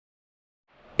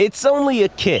It's only a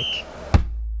kick,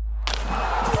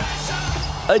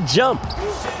 a jump,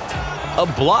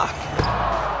 a block.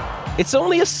 It's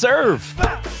only a serve.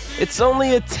 It's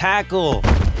only a tackle,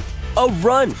 a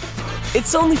run.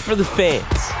 It's only for the fans.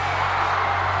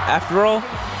 After all,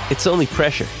 it's only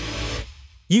pressure.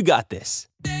 You got this.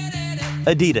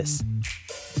 Adidas.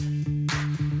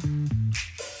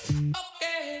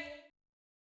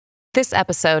 This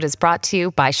episode is brought to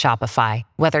you by Shopify.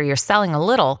 Whether you're selling a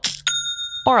little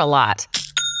or a lot,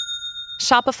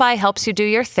 Shopify helps you do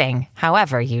your thing,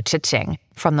 however you cha-ching.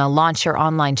 From the launch your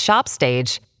online shop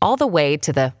stage, all the way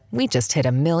to the we just hit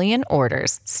 1 million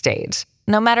orders stage.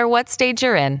 No matter what stage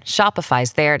you're in,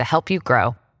 Shopify's there to help you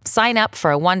grow. Sign up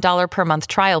for a $1 per month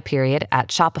trial period at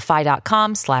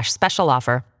shopify.com/special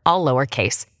offer, all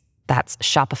lowercase. That's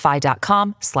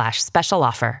shopify.com/special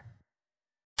offer.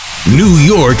 New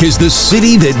York is the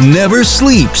city that never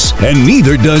sleeps, and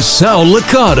neither does Sal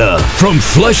Licata. From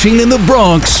Flushing in the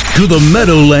Bronx to the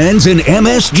Meadowlands in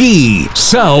MSG,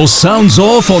 Sal sounds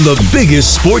off on the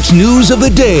biggest sports news of the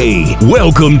day.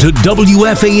 Welcome to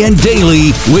WFAN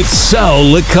Daily with Sal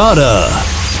Licata.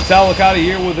 Sal Licata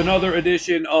here with another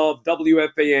edition of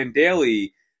WFAN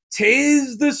Daily.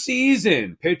 'Tis the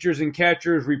season. Pitchers and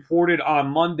catchers reported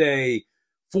on Monday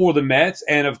for the Mets,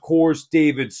 and of course,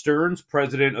 David Stearns,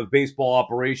 president of baseball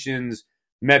operations,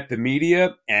 met the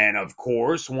media, and of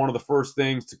course, one of the first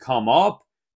things to come up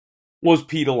was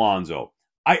Pete Alonso.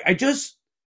 I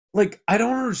don't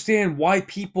understand why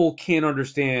people can't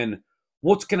understand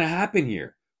what's going to happen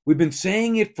here. We've been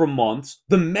saying it for months.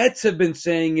 The Mets have been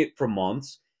saying it for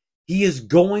months. He is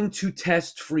going to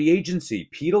test free agency.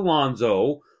 Pete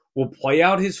Alonso will play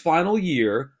out his final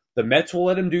year. The Mets will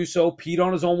let him do so. Pete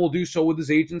on his own will do so with his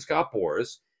agent, Scott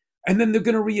Boras. And then they're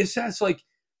going to reassess. Like,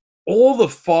 all the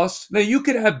fuss. Now, you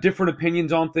could have different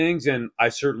opinions on things, and I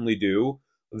certainly do,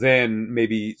 than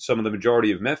maybe some of the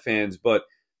majority of Met fans. But,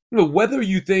 whether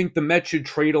you think the Mets should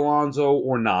trade Alonso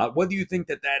or not, whether you think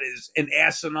that that is an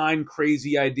asinine,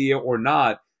 crazy idea or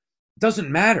not,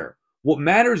 doesn't matter. What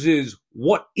matters is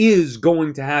what is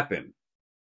going to happen.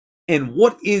 And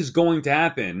what is going to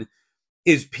happen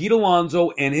is Pete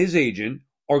Alonso and his agent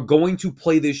are going to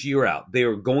play this year out. They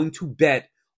are going to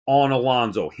bet on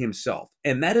Alonso himself.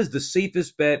 And that is the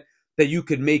safest bet that you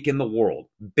could make in the world.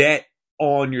 Bet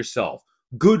on yourself.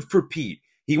 Good for Pete.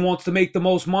 He wants to make the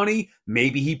most money.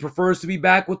 Maybe he prefers to be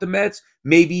back with the Mets.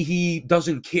 Maybe he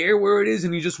doesn't care where it is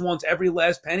and he just wants every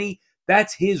last penny.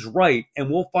 That's his right, and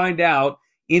we'll find out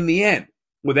in the end.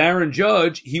 With Aaron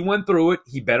Judge, he went through it.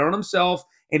 He bet on himself,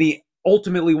 and he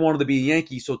ultimately wanted to be a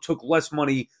Yankee, so took less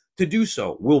money to do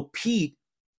so. Will Pete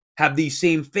have the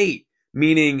same fate,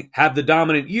 meaning have the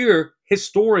dominant year,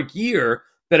 historic year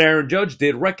that Aaron Judge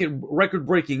did,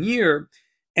 record-breaking year,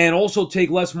 and also take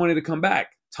less money to come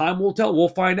back? Time will tell. We'll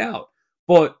find out.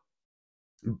 But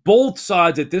both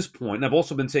sides at this point, and I've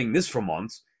also been saying this for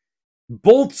months,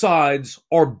 both sides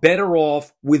are better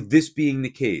off with this being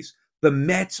the case. The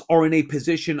Mets are in a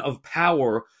position of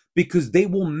power because they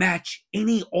will match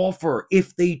any offer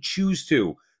if they choose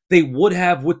to. They would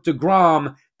have with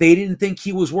DeGrom. They didn't think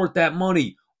he was worth that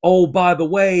money. Oh, by the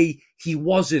way, he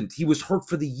wasn't. He was hurt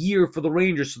for the year for the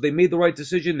Rangers, so they made the right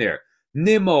decision there.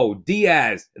 Nimmo,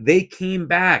 Diaz, they came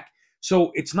back.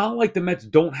 So it's not like the Mets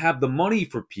don't have the money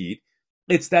for Pete.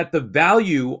 It's that the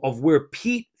value of where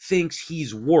Pete thinks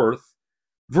he's worth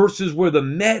versus where the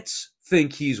Mets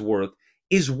think he's worth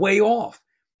is way off.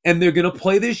 And they're going to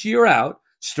play this year out.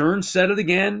 Stearns said it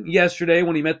again yesterday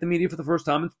when he met the media for the first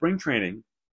time in spring training.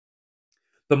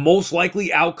 The most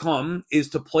likely outcome is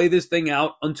to play this thing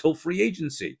out until free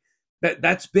agency.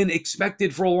 That's been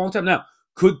expected for a long time. Now,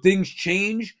 could things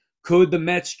change? Could the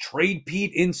Mets trade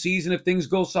Pete in season if things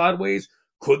go sideways?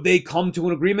 Could they come to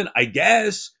an agreement? I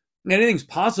guess. Anything's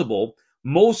possible.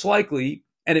 Most likely,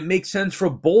 and it makes sense for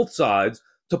both sides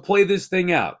to play this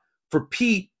thing out. For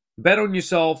Pete, bet on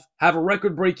yourself, have a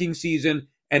record-breaking season,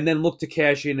 and then look to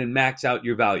cash in and max out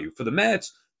your value. For the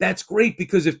Mets, that's great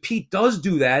because if Pete does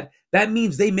do that, that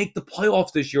means they make the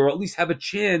playoffs this year, or at least have a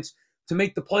chance to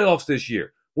make the playoffs this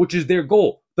year, which is their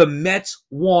goal. The Mets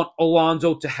want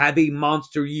Alonso to have a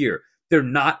monster year. They're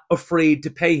not afraid to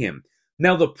pay him.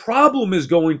 Now, the problem is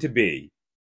going to be,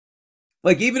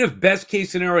 even if best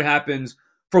case scenario happens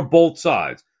for both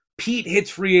sides, Pete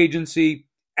hits free agency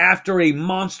after a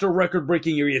monster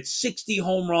record-breaking year. He had 60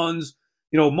 home runs,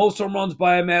 most home runs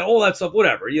by a Met, all that stuff,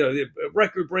 whatever.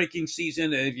 Record-breaking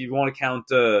season, if you want to count,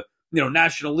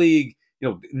 National League,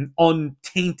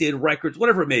 untainted records,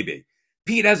 whatever it may be.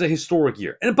 Pete has a historic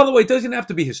year. And by the way, it doesn't have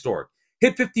to be historic.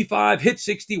 Hit 55, hit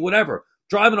 60, whatever.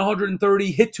 Driving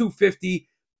 130, hit 250,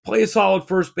 play a solid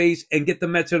first base, and get the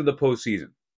Mets into the postseason.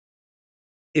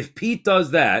 If Pete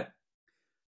does that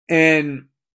and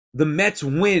the Mets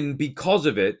win because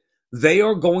of it, they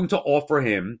are going to offer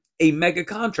him a mega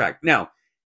contract. Now,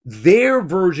 their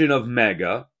version of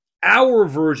mega, our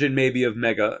version maybe of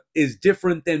mega, is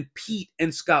different than Pete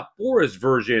and Scott Boras'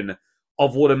 version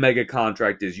of what a mega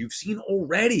contract is. You've seen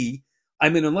already, I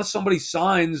mean, unless somebody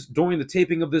signs during the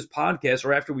taping of this podcast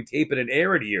or after we tape it and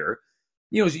air it here,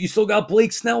 you still got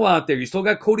Blake Snell out there. You still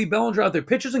got Cody Bellinger out there.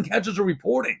 Pitchers and catchers are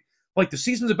reporting like the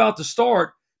season's about to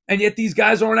start, and yet these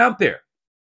guys aren't out there.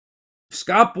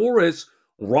 Scott Boras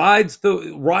rides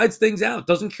things out,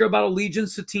 doesn't care about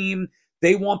allegiance to team.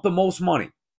 They want the most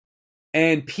money.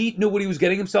 And Pete knew what he was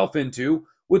getting himself into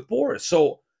with Boras.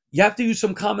 So you have to use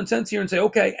some common sense here and say,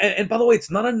 okay, and by the way,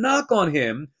 it's not a knock on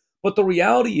him, but the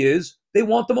reality is they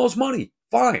want the most money.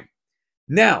 Fine.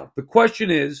 Now, the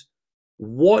question is,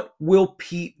 what will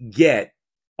Pete get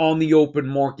on the open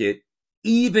market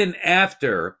even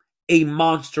after a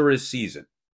monstrous season?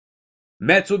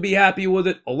 Mets would be happy with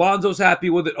it. Alonso's happy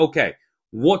with it. Okay,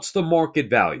 what's the market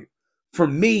value? For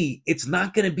me, it's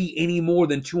not going to be any more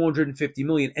than $250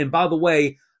 million. And by the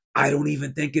way, I don't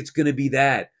even think it's going to be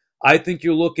that. I think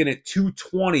you're looking at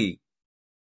 220,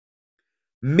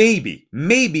 maybe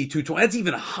 220. That's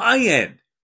even high end.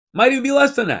 Might even be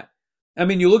less than that. I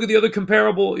mean, you look at the other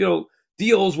comparable,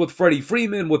 deals with Freddie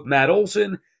Freeman, with Matt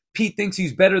Olson. Pete thinks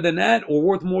he's better than that or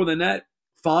worth more than that.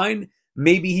 Fine.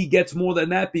 Maybe he gets more than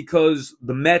that because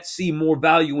the Mets see more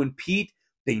value in Pete.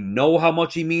 They know how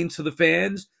much he means to the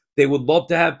fans. They would love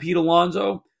to have Pete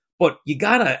Alonso. But you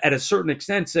got to, at a certain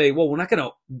extent, say, well, we're not going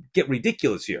to get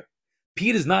ridiculous here.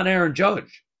 Pete is not Aaron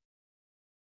Judge.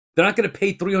 They're not going to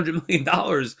pay $300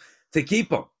 million to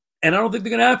keep him. And I don't think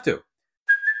they're going to have to.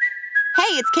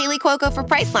 Hey, it's Kaylee Cuoco for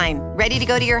Priceline. Ready to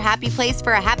go to your happy place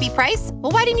for a happy price?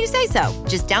 Well, why didn't you say so?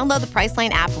 Just download the Priceline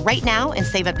app right now and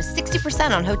save up to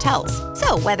 60% on hotels.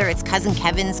 So whether it's Cousin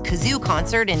Kevin's Kazoo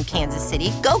Concert in Kansas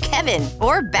City, go Kevin,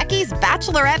 or Becky's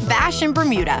Bachelorette Bash in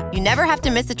Bermuda, you never have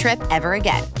to miss a trip ever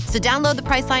again. So download the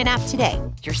Priceline app today.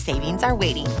 Your savings are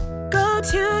waiting. Go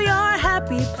to your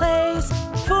happy place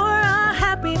for a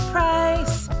happy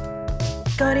price.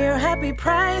 Go to your happy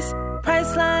price,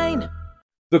 Priceline.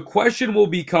 The question will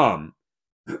become,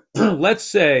 let's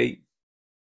say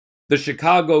the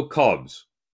Chicago Cubs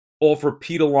offer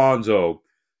Pete Alonso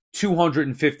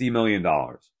 $250 million.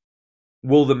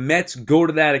 Will the Mets go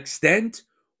to that extent,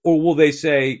 or will they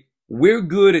say, we're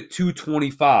good at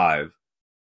 225?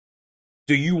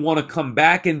 Do you want to come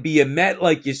back and be a Met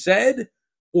like you said,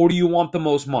 or do you want the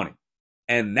most money?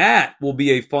 And that will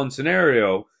be a fun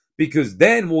scenario because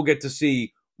then we'll get to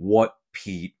see what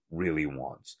Pete really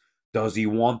wants. Does he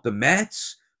want the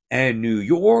Mets and New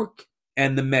York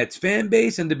and the Mets fan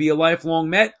base and to be a lifelong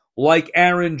Met like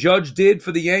Aaron Judge did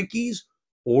for the Yankees?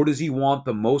 Or does he want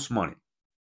the most money?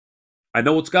 I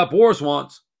know what Scott Boras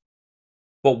wants,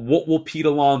 but what will Pete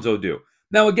Alonso do?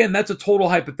 Now, again, that's a total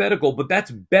hypothetical, but that's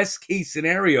best case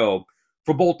scenario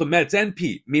for both the Mets and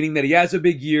Pete, meaning that he has a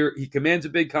big year, he commands a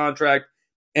big contract,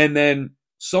 and then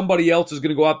somebody else is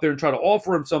going to go out there and try to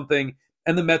offer him something,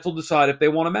 and the Mets will decide if they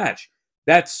want to match.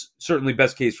 That's certainly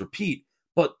best case for Pete,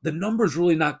 but the number's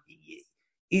really not.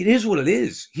 It is what it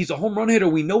is. He's a home run hitter.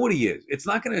 We know what he is. It's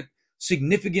not going to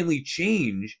significantly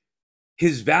change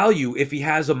his value if he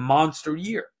has a monster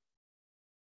year.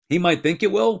 He might think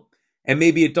it will, and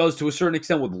maybe it does to a certain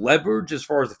extent with leverage as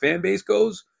far as the fan base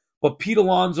goes, but Pete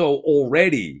Alonso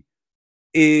already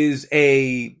is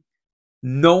a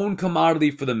known commodity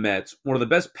for the Mets, one of the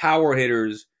best power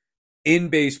hitters in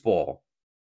baseball.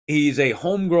 He's a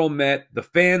homegrown Met. The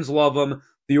fans love him.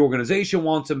 The organization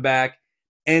wants him back.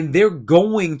 And they're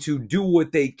going to do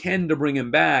what they can to bring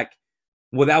him back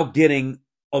without getting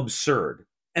absurd.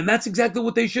 And that's exactly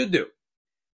what they should do.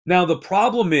 Now, the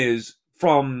problem is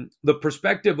from the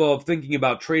perspective of thinking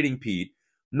about trading Pete,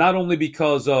 not only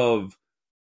because of,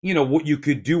 what you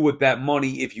could do with that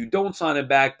money if you don't sign him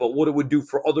back, but what it would do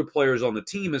for other players on the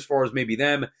team as far as maybe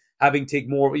them having to take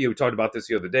more. We talked about this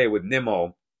the other day with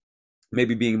Nimmo.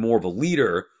 Maybe being more of a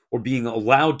leader or being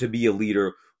allowed to be a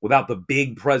leader without the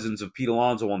big presence of Pete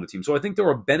Alonso on the team. So I think there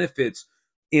are benefits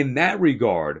in that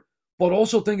regard, but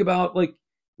also think about,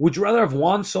 would you rather have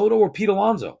Juan Soto or Pete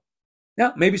Alonso?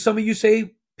 Yeah, maybe some of you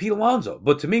say Pete Alonso,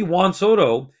 but to me, Juan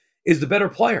Soto is the better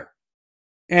player.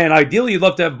 And ideally, you'd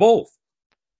love to have both.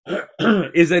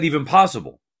 Is that even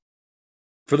possible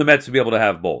for the Mets to be able to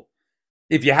have both?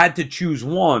 If you had to choose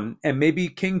one, and maybe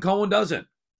King Cohen doesn't.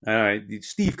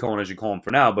 Steve Cohen, as you call him for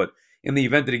now, but in the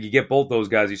event that he could get both those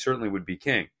guys, he certainly would be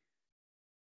king.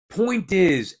 Point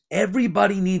is,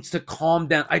 everybody needs to calm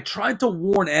down. I tried to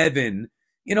warn Evan,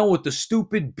 with the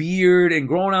stupid beard and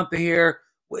growing out the hair.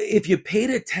 if you paid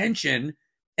attention,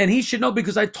 and he should know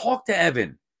because I talked to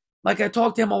Evan. Like I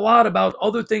talked to him a lot about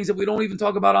other things that we don't even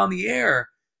talk about on the air.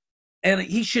 And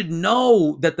he should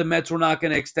know that the Mets were not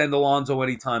going to extend Alonso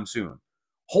anytime soon.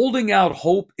 Holding out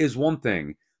hope is one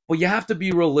thing, but you have to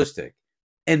be realistic.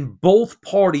 And both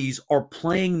parties are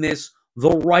playing this the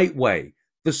right way,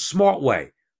 the smart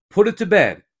way. Put it to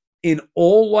bed. In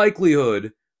all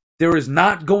likelihood, there is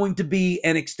not going to be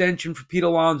an extension for Pete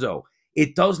Alonso.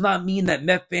 It does not mean that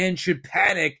Met fans should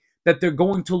panic that they're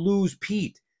going to lose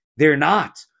Pete. They're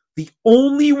not. The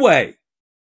only way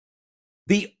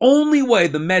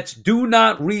the Mets do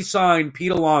not re-sign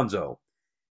Pete Alonso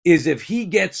is if he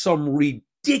gets some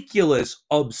ridiculous,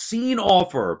 obscene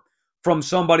offer from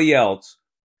somebody else,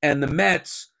 and the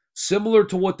Mets, similar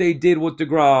to what they did with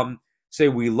DeGrom, say,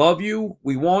 we love you,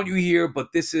 we want you here, but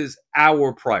this is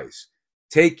our price.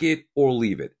 Take it or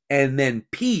leave it. And then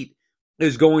Pete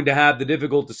is going to have the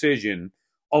difficult decision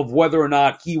of whether or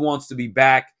not he wants to be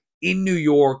back in New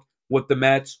York with the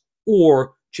Mets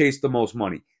or chase the most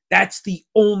money. That's the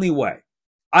only way.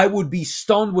 I would be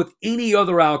stunned with any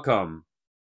other outcome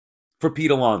for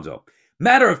Pete Alonso.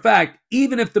 Matter of fact,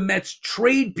 even if the Mets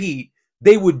trade Pete,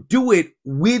 they would do it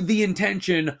with the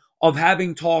intention of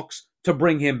having talks to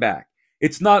bring him back.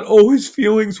 It's not, his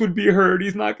feelings would be hurt.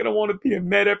 He's not going to want to be a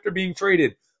Met after being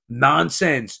traded.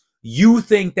 Nonsense. You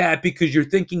think that because you're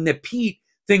thinking that Pete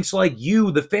thinks like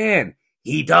you, the fan.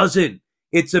 He doesn't.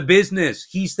 It's a business.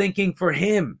 He's thinking for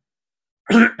him.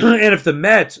 And if the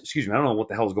Mets, I don't know what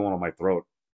the hell's going on in my throat.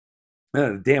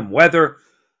 The damn weather.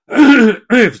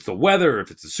 If it's the weather,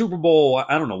 if it's the Super Bowl,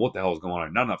 I don't know what the hell is going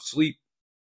on. Not enough sleep.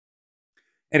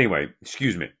 Anyway,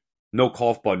 excuse me. No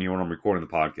cough button here when I'm recording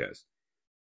the podcast.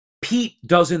 Pete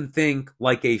doesn't think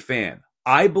like a fan.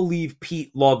 I believe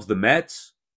Pete loves the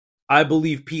Mets. I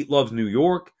believe Pete loves New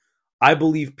York. I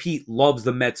believe Pete loves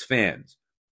the Mets fans.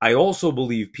 I also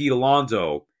believe Pete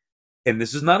Alonso, and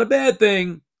this is not a bad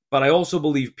thing, but I also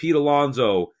believe Pete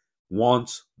Alonso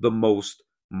wants the most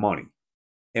money.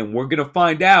 And we're going to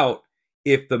find out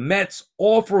if the Mets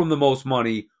offer him the most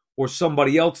money or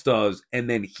somebody else does, and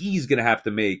then he's going to have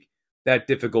to make that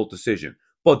difficult decision.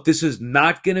 But this is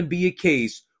not going to be a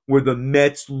case where the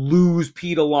Mets lose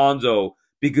Pete Alonso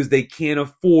because they can't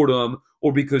afford him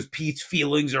or because Pete's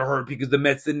feelings are hurt because the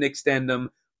Mets didn't extend him.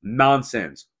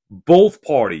 Nonsense. Both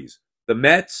parties, the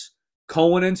Mets,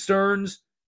 Cohen and Stearns,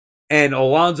 and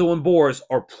Alonso and Boris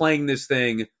are playing this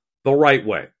thing the right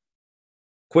way.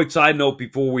 Quick side note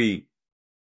before we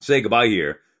say goodbye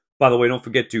here. By the way, don't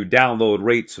forget to download,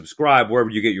 rate, subscribe wherever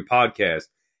you get your podcast.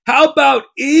 How about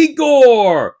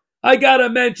Igor? I got to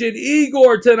mention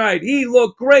Igor tonight. He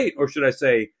looked great. Or should I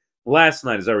say last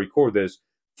night as I record this,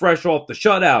 fresh off the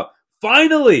shutout.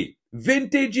 Finally,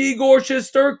 vintage Igor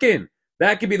Shesterkin.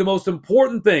 That could be the most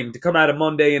important thing to come out of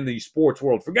Monday in the sports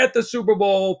world. Forget the Super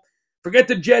Bowl. Forget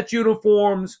the Jets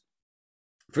uniforms.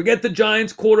 Forget the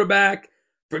Giants quarterback.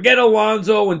 Forget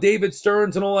Alonso and David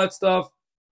Stearns and all that stuff.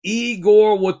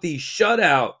 Igor with the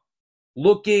shutout,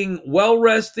 looking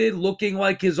well-rested, looking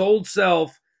like his old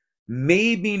self,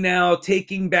 maybe now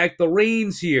taking back the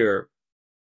reins here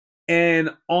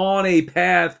and on a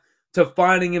path to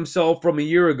finding himself from a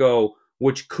year ago,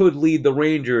 which could lead the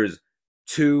Rangers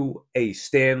to a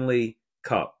Stanley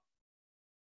Cup.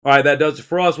 All right, that does it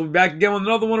for us. We'll be back again with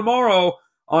another one tomorrow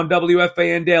on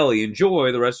WFAN Daily.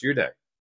 Enjoy the rest of your day.